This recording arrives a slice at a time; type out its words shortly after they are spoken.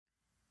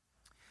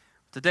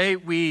Today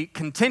we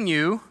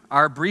continue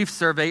our brief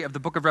survey of the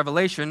book of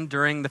Revelation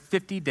during the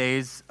 50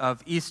 days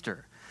of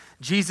Easter.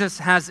 Jesus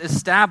has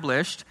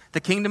established the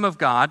kingdom of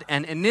God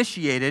and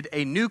initiated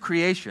a new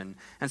creation.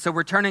 And so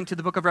we're turning to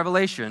the book of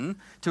Revelation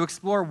to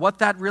explore what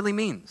that really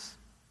means.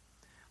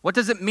 What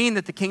does it mean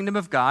that the kingdom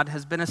of God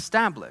has been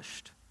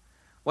established?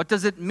 What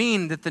does it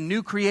mean that the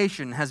new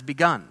creation has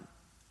begun?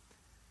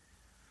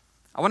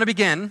 I want to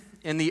begin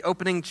in the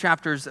opening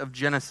chapters of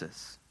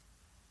Genesis.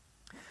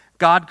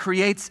 God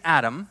creates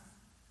Adam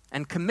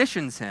and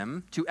commissions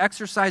him to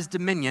exercise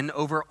dominion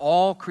over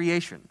all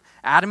creation.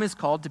 Adam is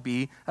called to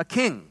be a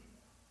king.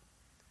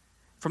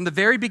 From the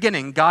very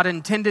beginning, God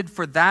intended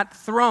for that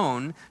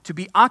throne to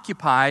be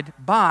occupied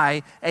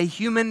by a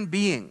human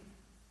being.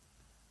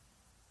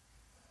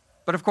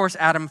 But of course,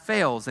 Adam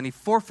fails and he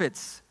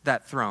forfeits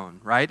that throne,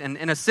 right? And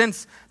in a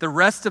sense, the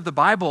rest of the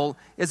Bible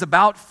is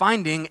about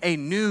finding a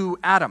new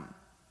Adam.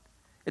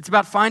 It's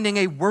about finding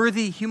a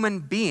worthy human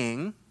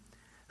being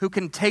who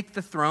can take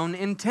the throne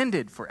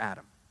intended for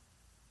Adam.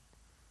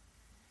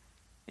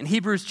 In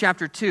Hebrews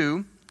chapter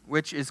 2,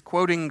 which is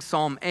quoting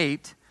Psalm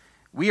 8,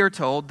 we are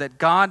told that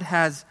God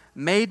has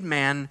made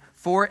man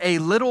for a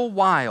little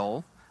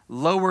while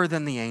lower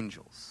than the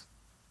angels.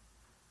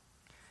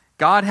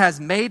 God has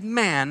made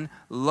man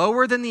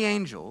lower than the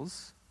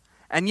angels,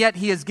 and yet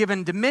he has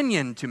given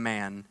dominion to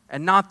man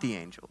and not the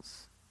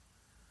angels.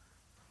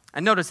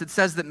 And notice it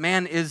says that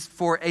man is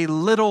for a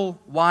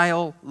little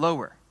while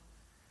lower.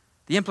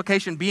 The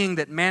implication being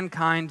that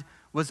mankind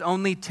was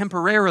only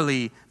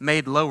temporarily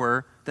made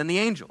lower than the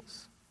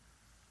angels.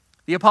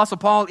 The Apostle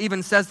Paul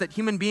even says that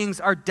human beings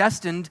are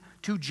destined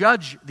to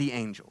judge the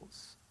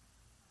angels.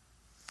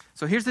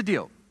 So here's the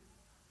deal.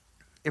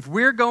 If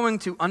we're going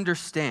to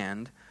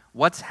understand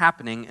what's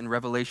happening in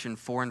Revelation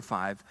 4 and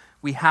 5,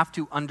 we have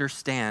to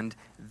understand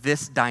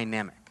this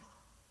dynamic.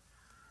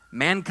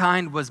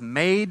 Mankind was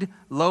made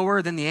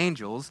lower than the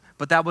angels,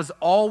 but that was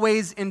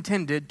always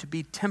intended to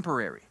be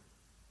temporary.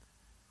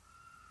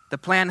 The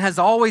plan has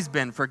always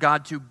been for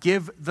God to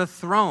give the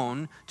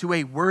throne to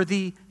a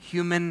worthy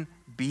human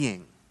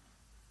being.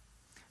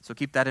 So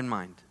keep that in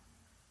mind.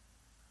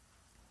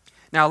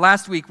 Now,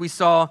 last week we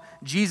saw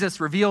Jesus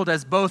revealed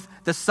as both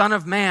the Son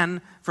of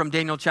Man from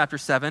Daniel chapter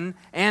 7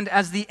 and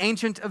as the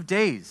Ancient of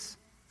Days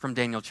from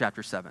Daniel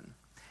chapter 7.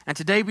 And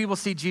today we will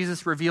see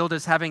Jesus revealed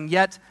as having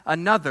yet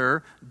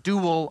another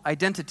dual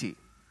identity.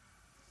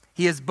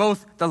 He is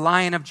both the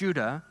Lion of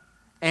Judah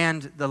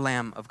and the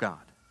Lamb of God.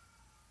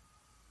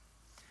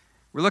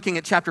 We're looking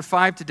at chapter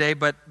 5 today,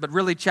 but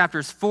really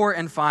chapters 4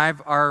 and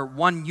 5 are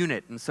one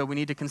unit, and so we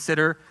need to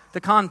consider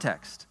the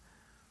context.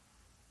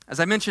 As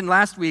I mentioned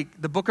last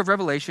week, the book of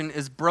Revelation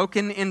is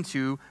broken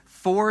into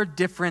 4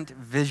 different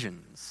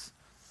visions,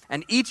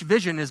 and each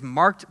vision is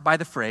marked by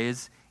the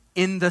phrase,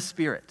 "in the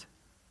Spirit."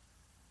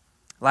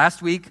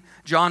 Last week,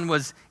 John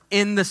was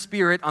in the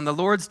Spirit on the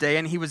Lord's Day,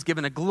 and he was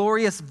given a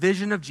glorious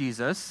vision of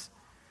Jesus,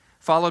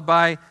 followed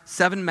by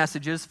 7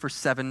 messages for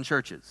 7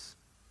 churches.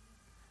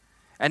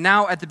 And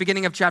now at the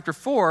beginning of chapter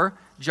 4,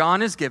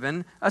 John is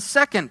given a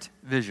second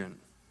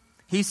vision.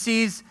 He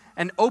sees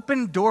an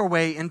open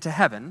doorway into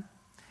heaven,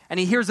 and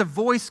he hears a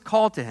voice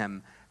call to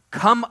him,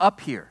 "Come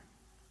up here."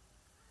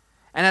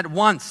 And at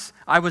once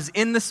I was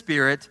in the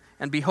Spirit,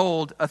 and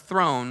behold, a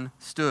throne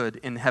stood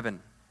in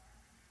heaven.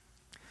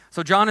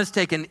 So John is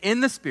taken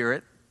in the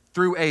Spirit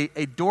through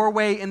a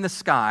doorway in the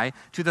sky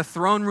to the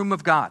throne room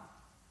of God.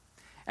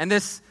 And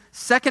this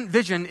second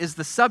vision is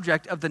the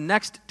subject of the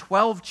next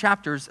 12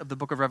 chapters of the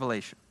book of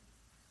Revelation.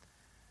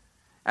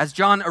 As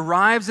John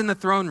arrives in the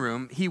throne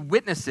room, he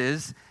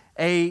witnesses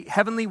a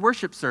heavenly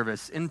worship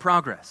service in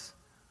progress.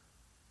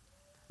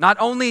 Not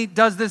only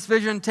does this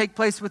vision take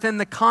place within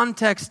the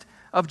context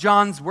of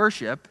John's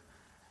worship,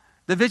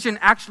 the vision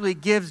actually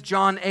gives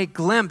John a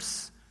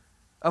glimpse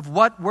of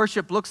what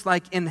worship looks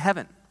like in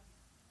heaven.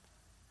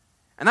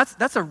 And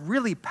that's a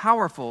really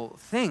powerful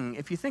thing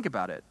if you think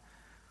about it.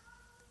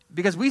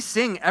 Because we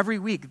sing every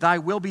week, "Thy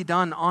will be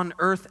done on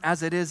earth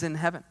as it is in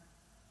heaven."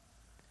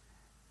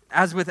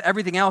 As with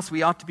everything else,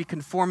 we ought to be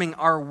conforming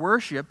our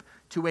worship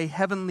to a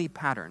heavenly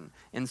pattern,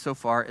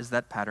 insofar as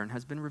that pattern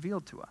has been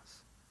revealed to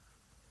us.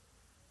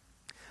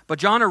 But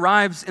John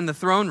arrives in the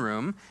throne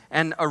room,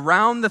 and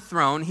around the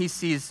throne he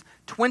sees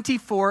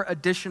 24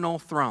 additional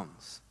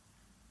thrones.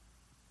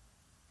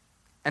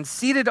 And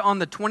seated on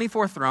the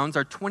 24 thrones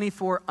are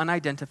 24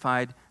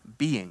 unidentified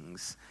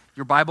beings.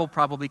 Your Bible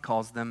probably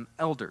calls them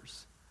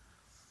elders.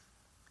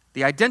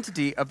 The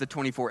identity of the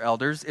 24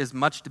 elders is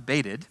much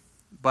debated,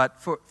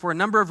 but for a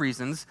number of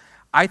reasons,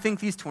 I think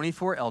these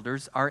 24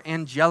 elders are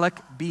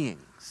angelic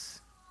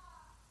beings.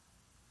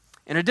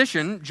 In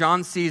addition,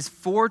 John sees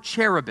 4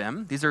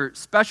 cherubim. These are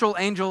special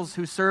angels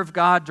who serve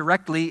God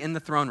directly in the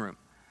throne room.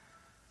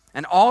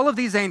 And all of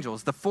these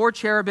angels, the 4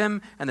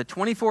 cherubim and the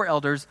 24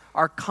 elders,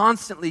 are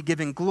constantly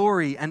giving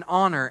glory and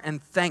honor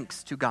and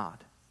thanks to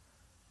God.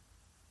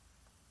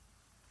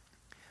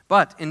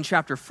 But in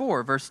chapter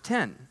 4, verse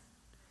 10,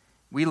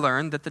 we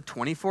learn that the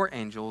 24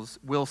 angels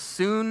will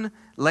soon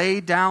lay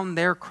down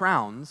their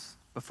crowns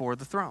before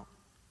the throne.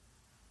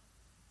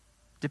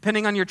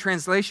 Depending on your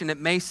translation, it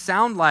may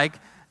sound like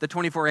the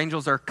 24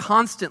 angels are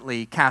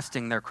constantly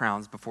casting their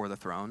crowns before the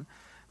throne,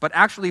 but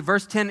actually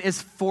verse 10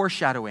 is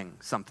foreshadowing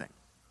something.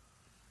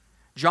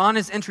 John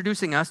is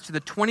introducing us to the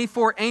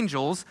 24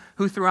 angels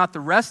who throughout the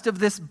rest of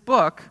this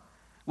book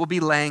will be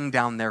laying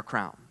down their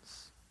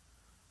crowns.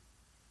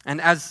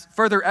 And as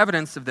further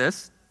evidence of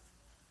this,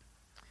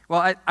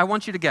 well, I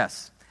want you to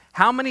guess.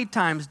 How many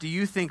times do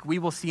you think we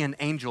will see an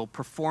angel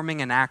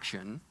performing an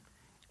action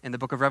in the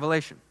book of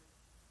Revelation?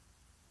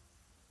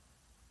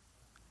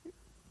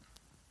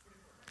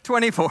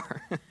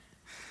 24.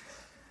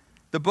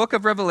 The book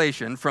of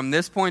Revelation, from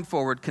this point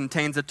forward,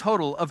 contains a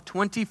total of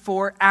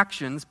 24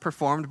 actions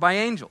performed by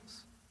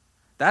angels.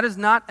 That is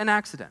not an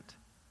accident.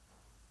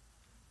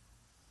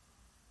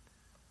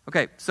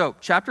 Okay, so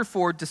chapter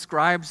 4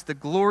 describes the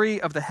glory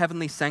of the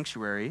heavenly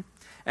sanctuary,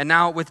 and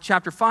now with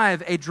chapter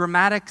 5, a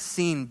dramatic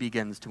scene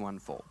begins to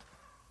unfold.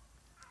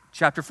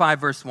 Chapter 5,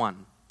 verse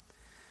 1.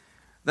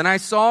 Then I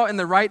saw in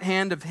the right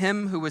hand of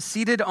him who was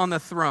seated on the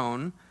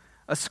throne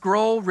a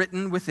scroll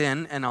written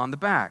within and on the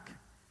back,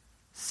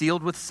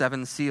 sealed with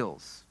 7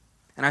 seals.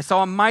 And I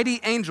saw a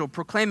mighty angel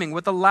proclaiming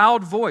with a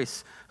loud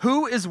voice,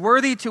 "Who is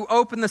worthy to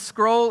open the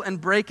scroll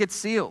and break its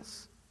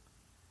seals?"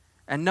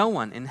 And no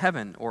one in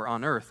heaven or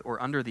on earth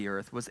or under the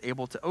earth was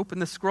able to open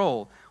the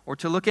scroll or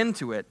to look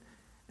into it.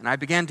 And I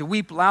began to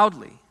weep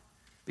loudly,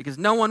 because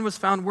no one was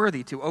found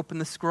worthy to open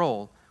the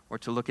scroll or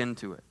to look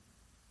into it.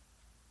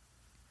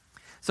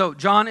 So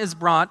John is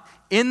brought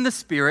in the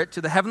Spirit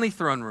to the heavenly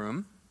throne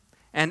room,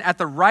 and at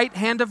the right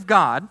hand of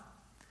God,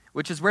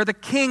 which is where the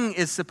king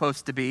is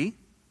supposed to be,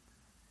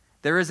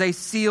 there is a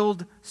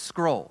sealed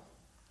scroll.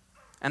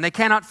 And they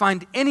cannot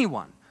find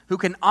anyone who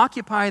can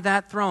occupy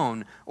that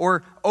throne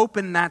or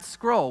open that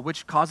scroll,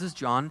 which causes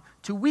John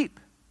to weep.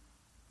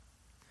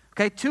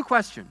 Okay, 2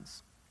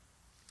 questions.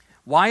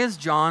 Why is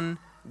John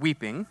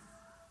weeping?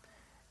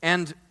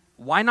 And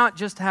why not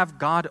just have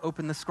God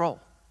open the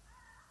scroll?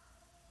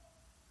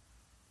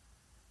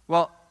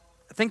 Well,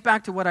 think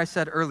back to what I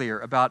said earlier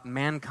about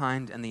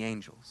mankind and the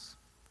angels.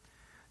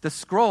 The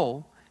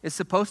scroll is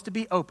supposed to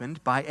be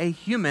opened by a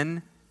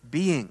human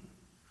being.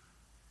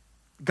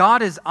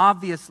 God is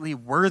obviously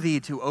worthy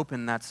to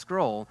open that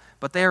scroll,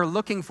 but they are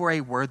looking for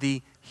a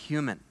worthy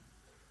human.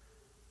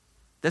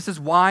 This is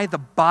why the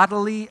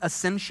bodily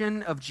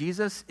ascension of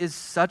Jesus is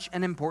such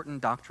an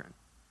important doctrine.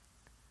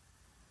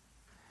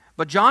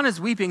 But John is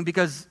weeping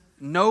because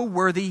no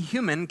worthy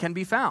human can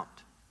be found,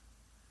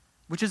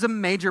 which is a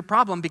major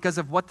problem because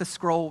of what the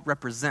scroll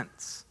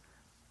represents.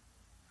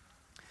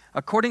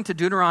 According to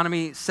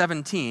Deuteronomy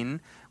 17,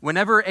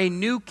 whenever a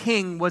new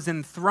king was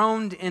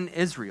enthroned in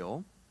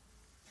Israel,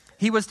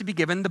 he was to be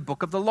given the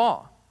book of the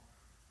law.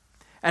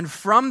 And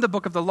from the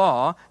book of the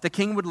law, the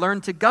king would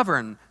learn to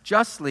govern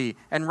justly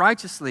and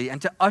righteously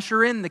and to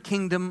usher in the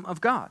kingdom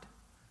of God.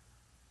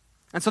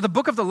 And so the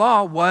book of the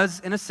law was,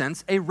 in a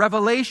sense, a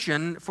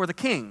revelation for the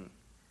king.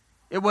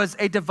 It was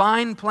a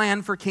divine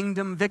plan for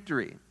kingdom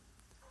victory.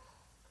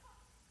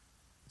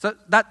 So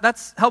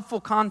that's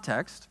helpful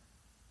context.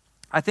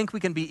 I think we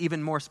can be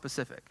even more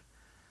specific.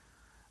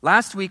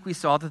 Last week we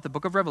saw that the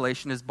book of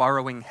Revelation is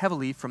borrowing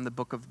heavily from the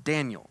book of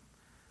Daniel.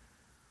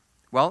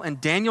 Well, in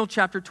Daniel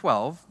chapter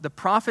 12, the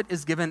prophet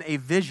is given a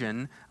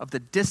vision of the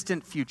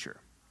distant future.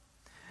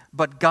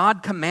 But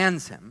God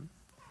commands him,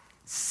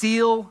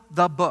 seal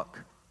the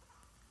book.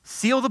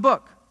 Seal the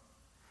book.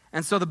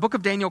 And so the book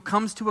of Daniel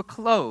comes to a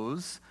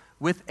close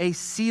with a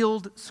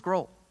sealed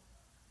scroll.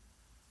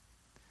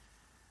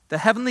 The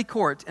heavenly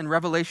court in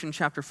Revelation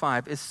chapter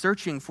 5 is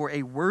searching for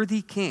a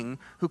worthy king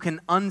who can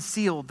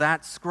unseal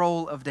that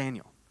scroll of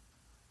Daniel.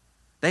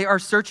 They are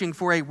searching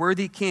for a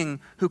worthy king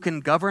who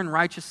can govern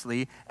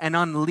righteously and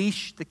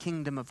unleash the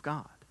kingdom of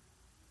God.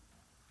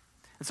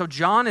 And so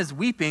John is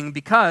weeping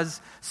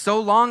because so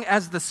long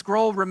as the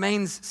scroll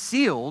remains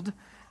sealed,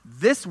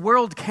 this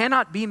world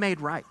cannot be made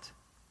right.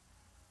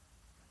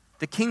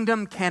 The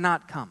kingdom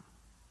cannot come.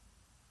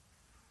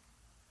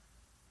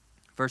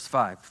 Verse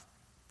 5.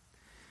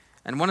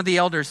 And one of the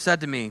elders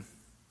said to me,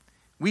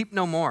 "Weep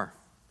no more.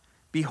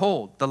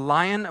 Behold, the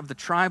Lion of the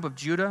tribe of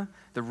Judah,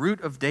 the Root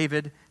of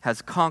David,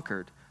 has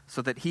conquered,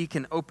 so that he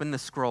can open the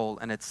scroll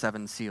and its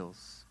 7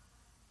 seals."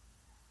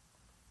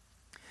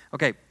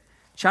 Okay,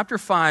 chapter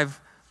 5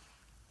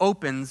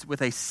 opens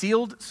with a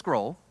sealed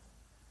scroll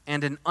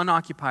and an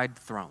unoccupied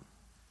throne.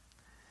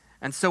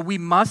 And so we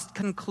must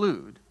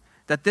conclude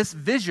that this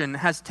vision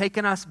has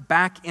taken us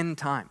back in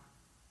time.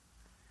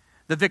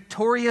 The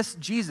victorious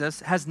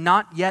Jesus has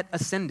not yet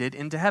ascended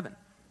into heaven.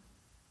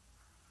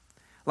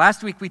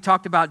 Last week we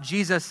talked about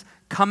Jesus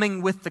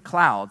coming with the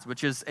clouds,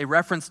 which is a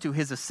reference to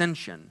his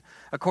ascension.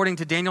 According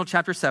to Daniel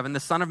chapter 7, the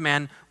Son of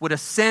Man would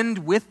ascend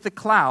with the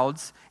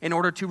clouds in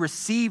order to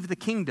receive the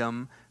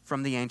kingdom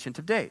from the Ancient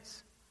of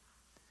Days.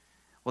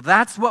 Well,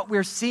 that's what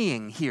we're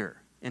seeing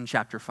here in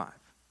chapter 5.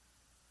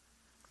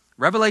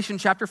 Revelation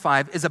chapter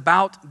 5 is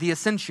about the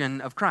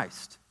ascension of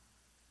Christ.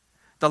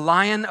 The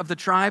Lion of the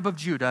tribe of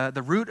Judah,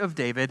 the Root of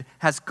David,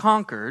 has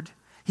conquered.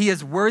 He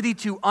is worthy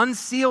to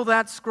unseal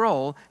that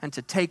scroll and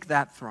to take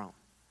that throne.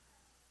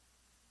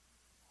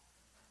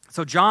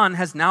 So John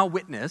has now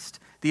witnessed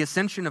the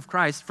ascension of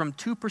Christ from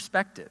two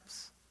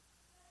perspectives.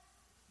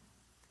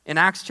 In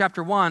Acts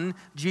chapter 1,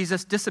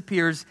 Jesus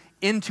disappears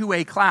into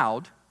a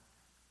cloud.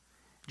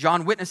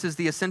 John witnesses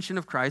the ascension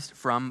of Christ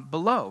from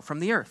below, from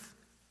the earth.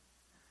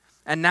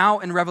 And now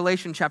in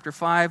Revelation chapter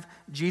 5,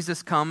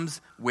 Jesus comes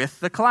with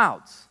the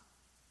clouds.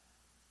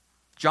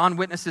 John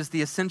witnesses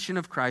the ascension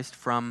of Christ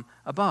from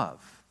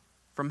above,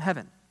 from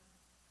heaven.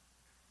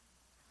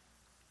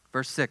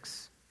 Verse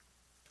 6.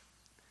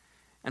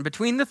 And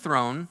between the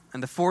throne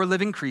and the four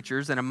living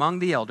creatures and among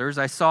the elders,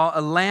 I saw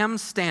a lamb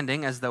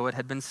standing as though it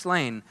had been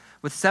slain,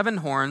 with 7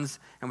 horns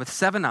and with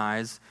 7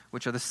 eyes,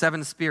 which are the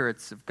 7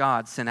 spirits of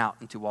God sent out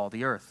into all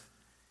the earth.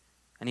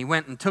 And he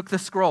went and took the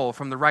scroll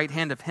from the right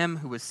hand of him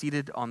who was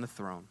seated on the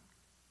throne.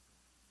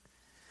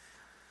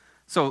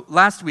 So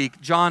last week,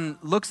 John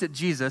looks at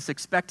Jesus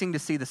expecting to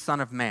see the Son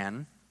of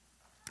Man,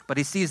 but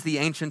he sees the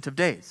Ancient of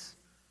Days.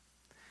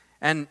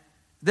 And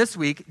this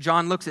week,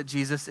 John looks at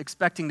Jesus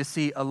expecting to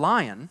see a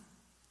lion,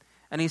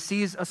 and he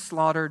sees a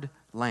slaughtered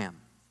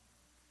lamb.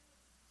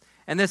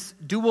 And this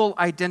dual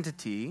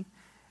identity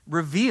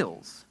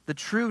reveals the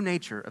true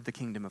nature of the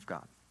kingdom of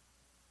God.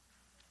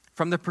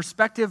 From the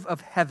perspective of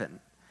heaven,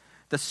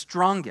 the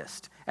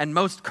strongest and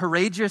most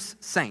courageous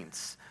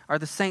saints are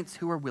the saints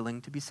who are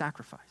willing to be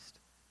sacrificed.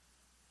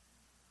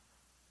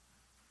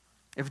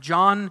 If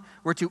John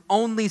were to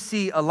only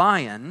see a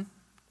lion,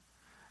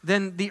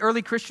 then the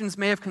early Christians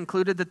may have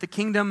concluded that the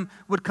kingdom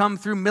would come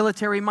through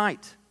military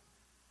might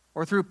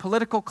or through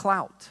political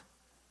clout.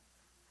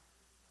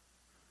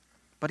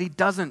 But he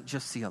doesn't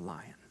just see a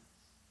lion.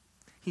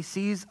 He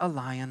sees a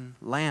lion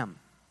lamb.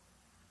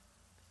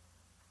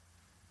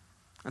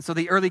 And so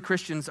the early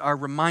Christians are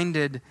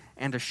reminded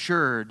and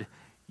assured,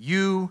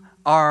 you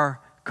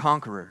are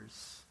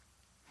conquerors.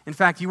 In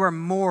fact, you are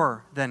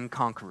more than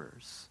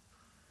conquerors.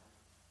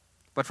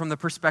 But from the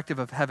perspective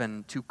of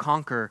heaven, to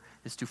conquer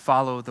is to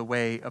follow the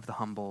way of the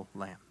humble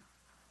lamb.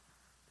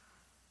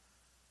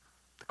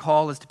 The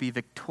call is to be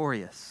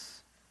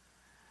victorious,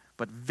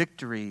 but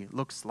victory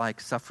looks like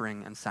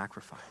suffering and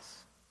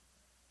sacrifice.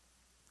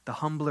 The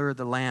humbler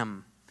the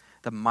lamb,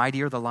 the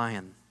mightier the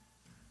lion.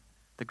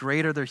 The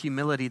greater their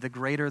humility, the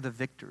greater the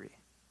victory.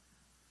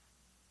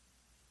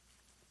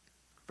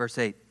 Verse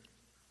 8.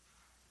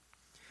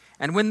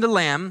 And when the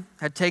Lamb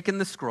had taken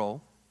the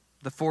scroll,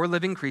 the 4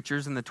 living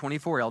creatures and the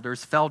 24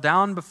 elders fell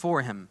down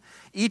before him,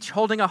 each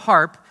holding a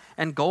harp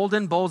and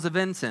golden bowls of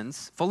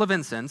incense, full of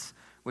incense,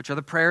 which are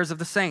the prayers of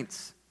the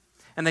saints.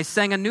 And they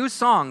sang a new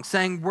song,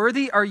 saying,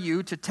 "Worthy are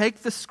you to take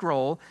the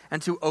scroll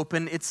and to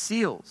open its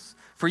seals.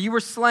 For you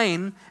were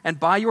slain, and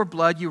by your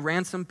blood you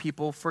ransomed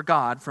people for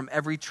God from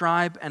every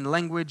tribe and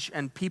language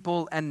and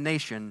people and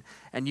nation.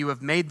 And you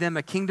have made them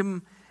a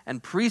kingdom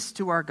and priests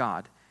to our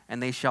God,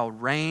 and they shall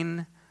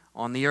reign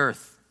on the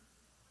earth."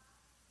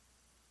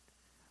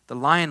 The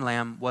lion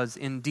lamb was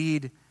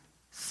indeed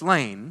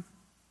slain,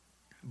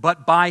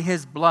 but by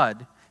his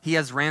blood he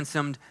has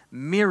ransomed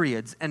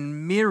myriads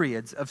and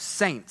myriads of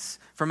saints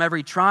from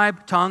every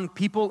tribe, tongue,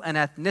 people, and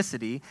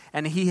ethnicity,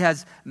 and he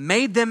has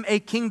made them a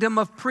kingdom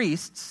of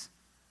priests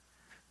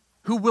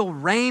who will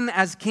reign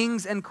as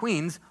kings and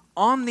queens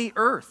on the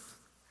earth.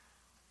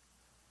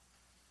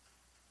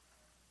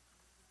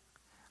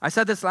 I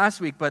said this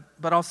last week, but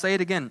I'll say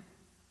it again.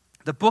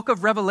 The book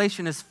of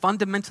Revelation is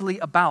fundamentally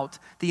about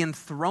the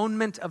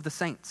enthronement of the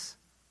saints.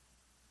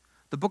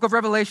 The book of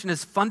Revelation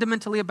is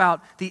fundamentally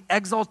about the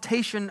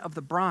exaltation of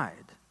the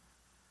bride.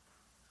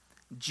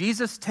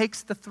 Jesus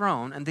takes the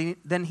throne, and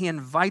then he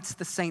invites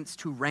the saints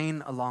to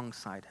reign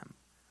alongside him.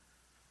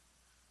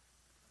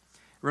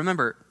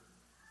 Remember,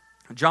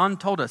 John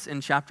told us in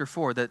chapter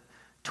 4 that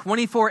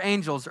 24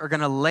 angels are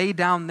going to lay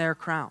down their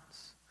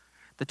crowns.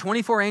 The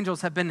 24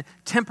 angels have been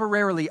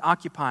temporarily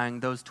occupying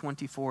those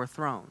 24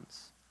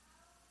 thrones.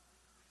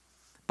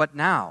 But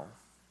now,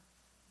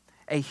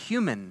 a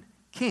human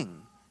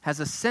king has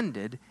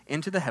ascended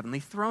into the heavenly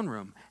throne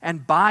room,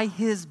 and by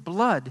his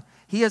blood,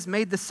 he has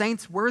made the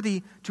saints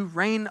worthy to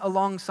reign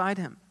alongside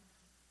him.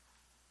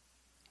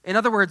 In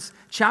other words,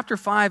 chapter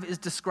 5 is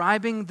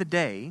describing the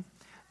day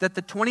that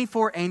the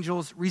 24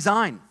 angels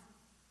resign.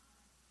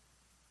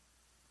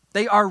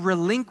 They are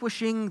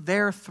relinquishing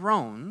their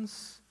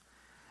thrones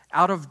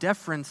out of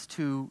deference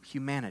to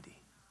humanity.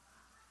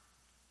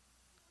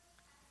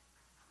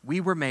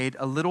 We were made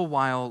a little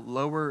while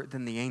lower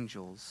than the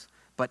angels,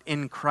 but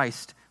in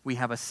Christ we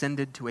have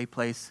ascended to a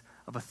place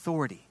of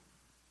authority.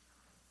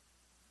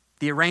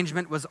 The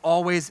arrangement was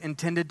always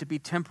intended to be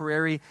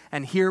temporary,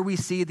 and here we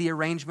see the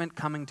arrangement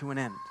coming to an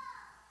end.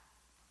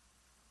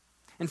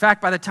 In fact,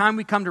 by the time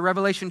we come to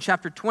Revelation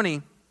chapter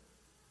 20,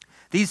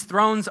 these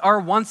thrones are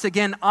once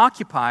again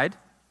occupied,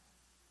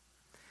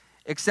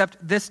 except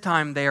this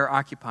time they are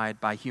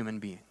occupied by human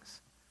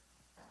beings.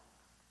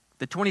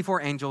 The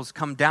 24 angels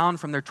come down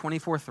from their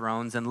 24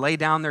 thrones and lay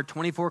down their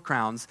 24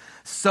 crowns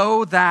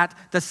so that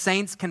the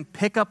saints can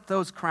pick up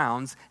those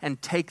crowns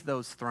and take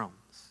those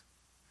thrones.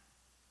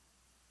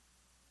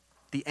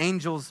 The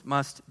angels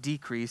must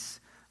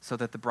decrease so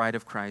that the bride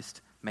of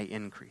Christ may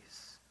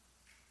increase.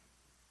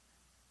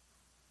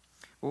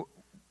 Well,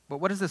 But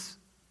what does this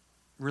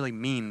really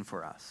mean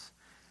for us?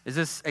 Is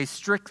this a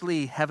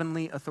strictly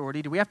heavenly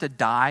authority? Do we have to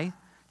die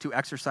to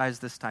exercise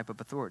this type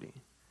of authority?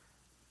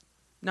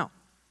 No.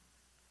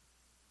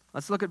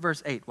 Let's look at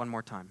verse 8 one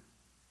more time.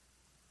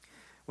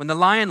 When the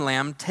lion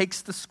lamb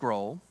takes the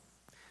scroll,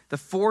 the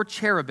 4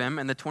 cherubim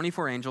and the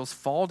 24 angels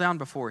fall down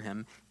before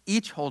him,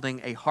 each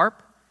holding a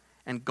harp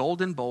and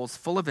golden bowls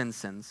full of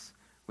incense,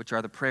 which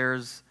are the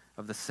prayers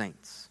of the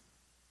saints.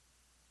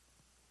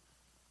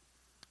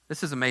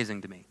 This is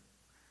amazing to me.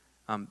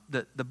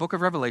 The book of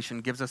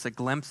Revelation gives us a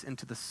glimpse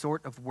into the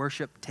sort of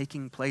worship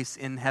taking place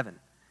in heaven.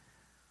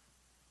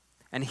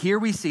 And here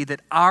we see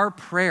that our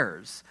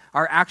prayers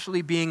are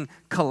actually being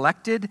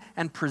collected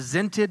and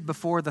presented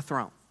before the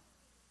throne.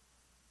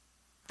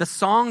 The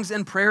songs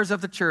and prayers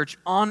of the church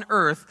on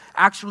earth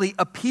actually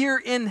appear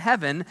in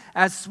heaven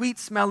as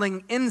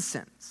sweet-smelling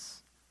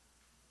incense.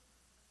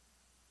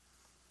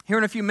 Here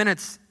in a few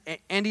minutes,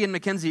 Andy and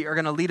Mackenzie are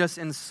going to lead us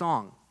in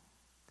song.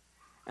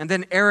 And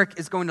then Eric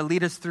is going to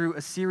lead us through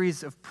a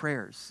series of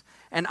prayers.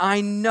 And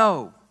I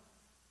know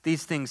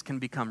these things can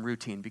become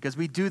routine because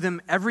we do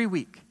them every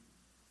week.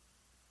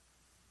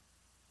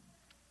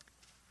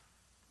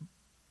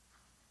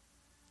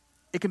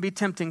 It can be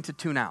tempting to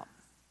tune out,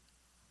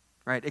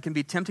 right? It can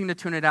be tempting to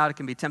tune it out. It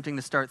can be tempting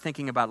to start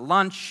thinking about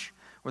lunch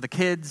or the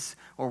kids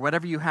or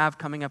whatever you have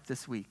coming up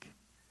this week.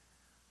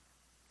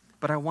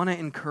 But I want to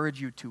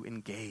encourage you to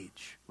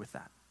engage with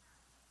that.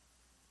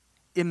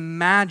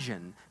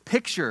 Imagine,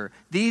 picture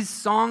these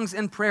songs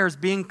and prayers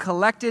being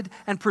collected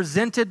and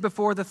presented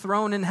before the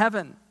throne in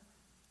heaven.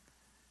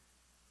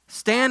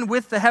 Stand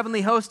with the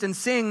heavenly host and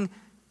sing,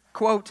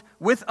 quote,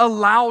 with a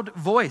loud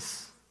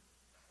voice.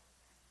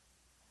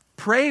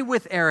 Pray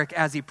with Eric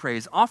as he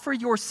prays. Offer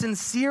your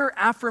sincere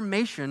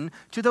affirmation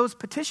to those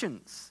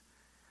petitions.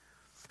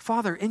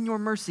 Father, in your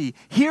mercy,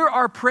 hear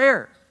our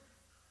prayer.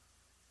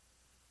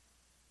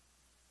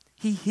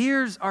 He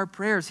hears our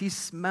prayers. He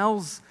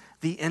smells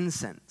the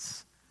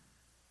incense.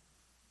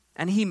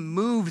 And he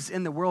moves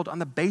in the world on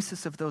the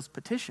basis of those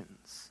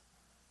petitions.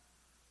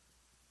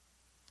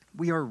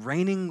 We are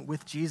reigning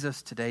with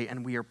Jesus today,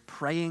 and we are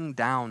praying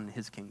down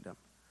his kingdom.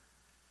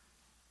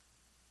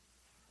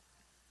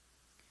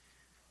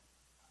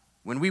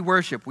 When we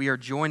worship, we are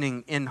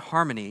joining in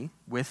harmony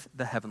with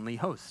the heavenly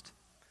host.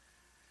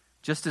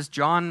 Just as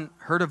John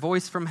heard a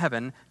voice from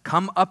heaven,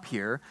 "Come up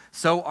here,"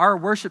 so our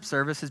worship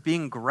service is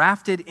being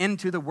grafted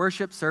into the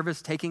worship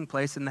service taking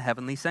place in the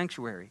heavenly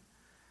sanctuary.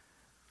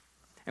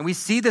 And we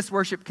see this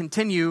worship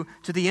continue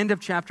to the end of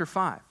chapter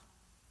 5.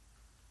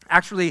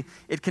 Actually,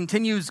 it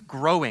continues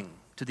growing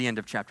to the end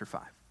of chapter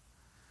 5.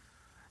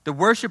 The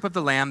worship of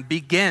the Lamb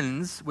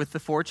begins with the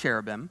 4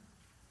 cherubim,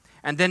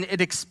 and then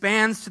it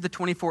expands to the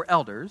 24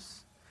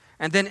 elders,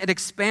 and then it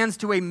expands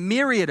to a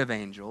myriad of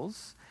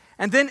angels,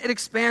 and then it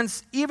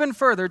expands even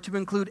further to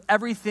include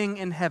everything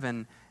in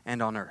heaven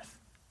and on earth.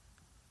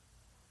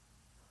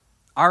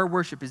 Our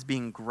worship is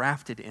being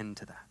grafted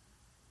into that.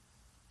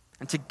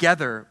 And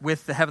together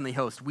with the heavenly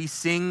host, we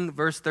sing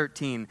verse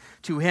 13,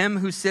 "To him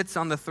who sits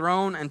on the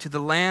throne and to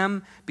the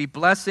Lamb be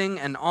blessing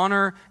and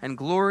honor and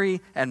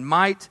glory and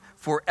might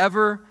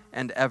forever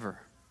and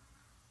ever."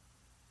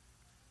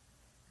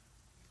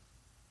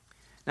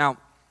 Now,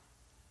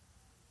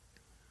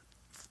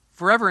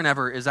 forever and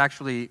ever is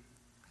actually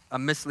a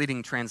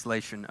misleading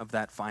translation of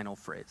that final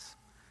phrase.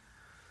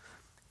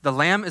 The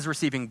Lamb is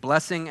receiving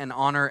blessing and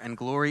honor and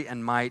glory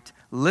and might,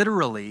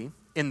 literally,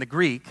 in the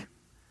Greek,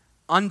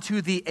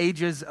 unto the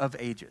ages of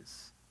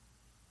ages.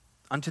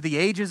 Unto the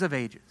ages of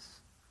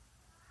ages.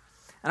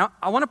 And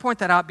I want to point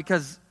that out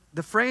because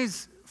the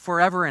phrase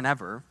forever and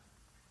ever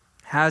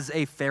has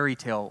a fairy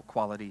tale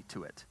quality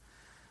to it.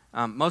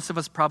 Most of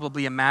us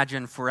probably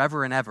imagine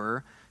forever and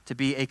ever to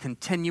be a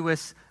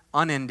continuous,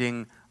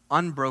 unending,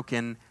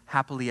 unbroken,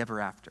 happily ever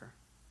after,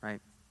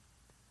 right?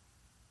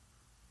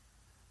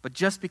 But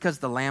just because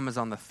the Lamb is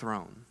on the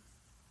throne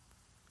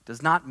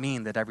does not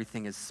mean that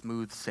everything is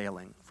smooth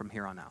sailing from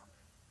here on out.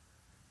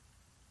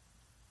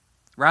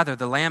 Rather,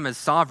 the Lamb is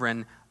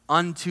sovereign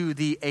unto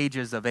the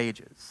ages of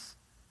ages.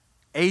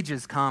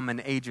 Ages come and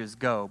ages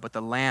go, but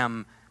the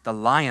Lamb, the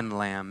Lion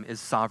Lamb, is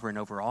sovereign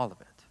over all of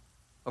it,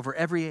 over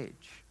every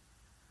age.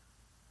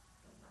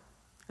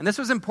 And this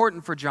was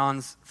important for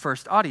John's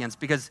first audience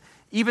because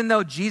even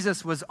though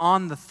Jesus was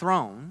on the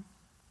throne,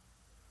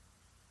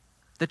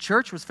 the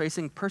church was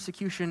facing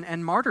persecution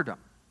and martyrdom.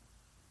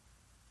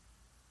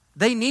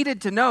 They needed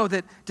to know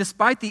that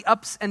despite the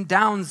ups and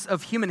downs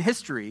of human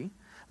history,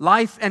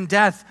 life and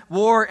death,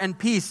 war and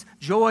peace,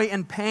 joy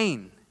and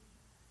pain,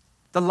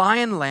 the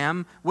Lion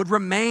Lamb would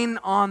remain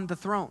on the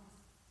throne.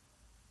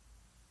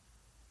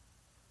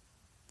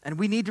 And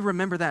we need to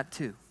remember that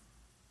too.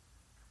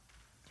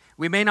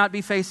 We may not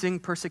be facing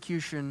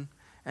persecution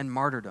and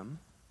martyrdom.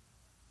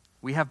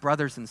 We have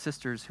brothers and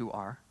sisters who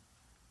are.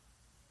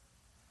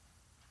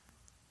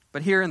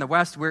 But here in the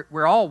West,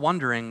 we're all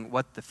wondering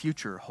what the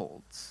future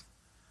holds.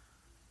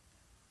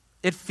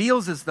 It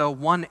feels as though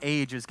one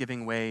age is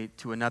giving way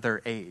to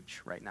another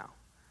age right now.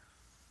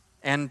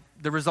 And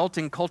the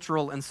resulting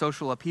cultural and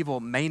social upheaval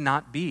may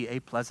not be a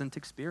pleasant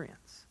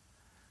experience.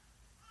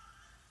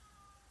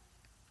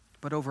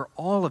 But over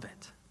all of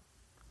it,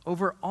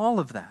 over all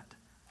of that,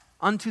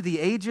 unto the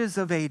ages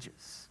of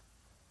ages,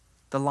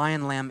 the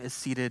Lion Lamb is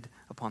seated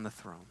upon the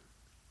throne.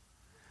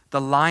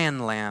 The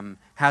Lion Lamb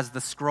has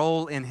the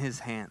scroll in his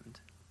hand.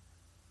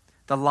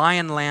 The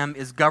Lion Lamb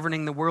is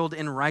governing the world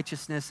in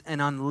righteousness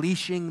and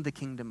unleashing the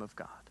kingdom of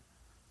God.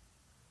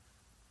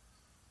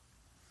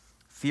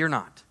 Fear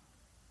not.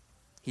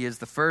 He is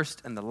the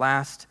first and the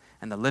last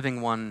and the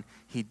living one.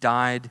 He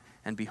died,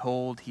 and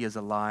behold, he is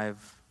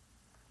alive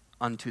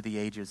unto the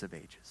ages of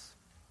ages.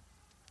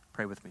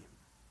 Pray with me.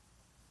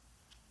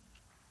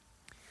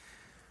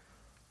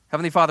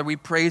 Heavenly Father, we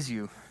praise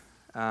you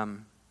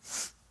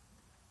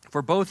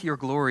for both your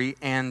glory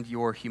and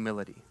your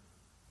humility.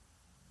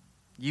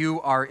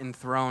 You are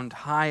enthroned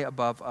high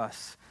above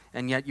us,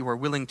 and yet you are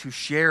willing to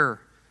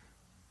share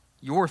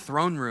your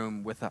throne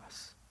room with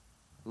us,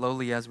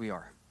 lowly as we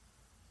are.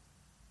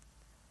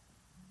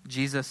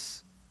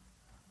 Jesus,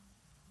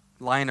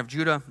 Lion of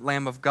Judah,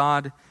 Lamb of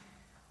God,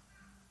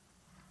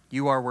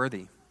 you are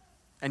worthy,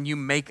 and you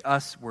make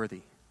us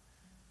worthy.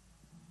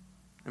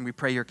 And we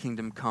pray your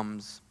kingdom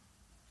comes.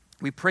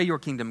 We pray your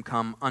kingdom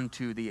come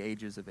unto the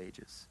ages of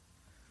ages.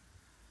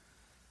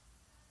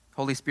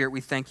 Holy Spirit,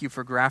 we thank you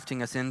for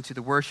grafting us into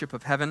the worship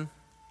of heaven.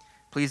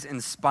 Please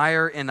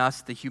inspire in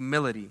us the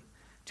humility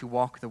to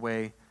walk the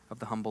way of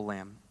the humble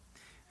Lamb.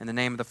 In the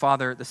name of the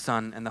Father, the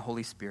Son, and the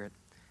Holy Spirit,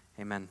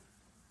 amen.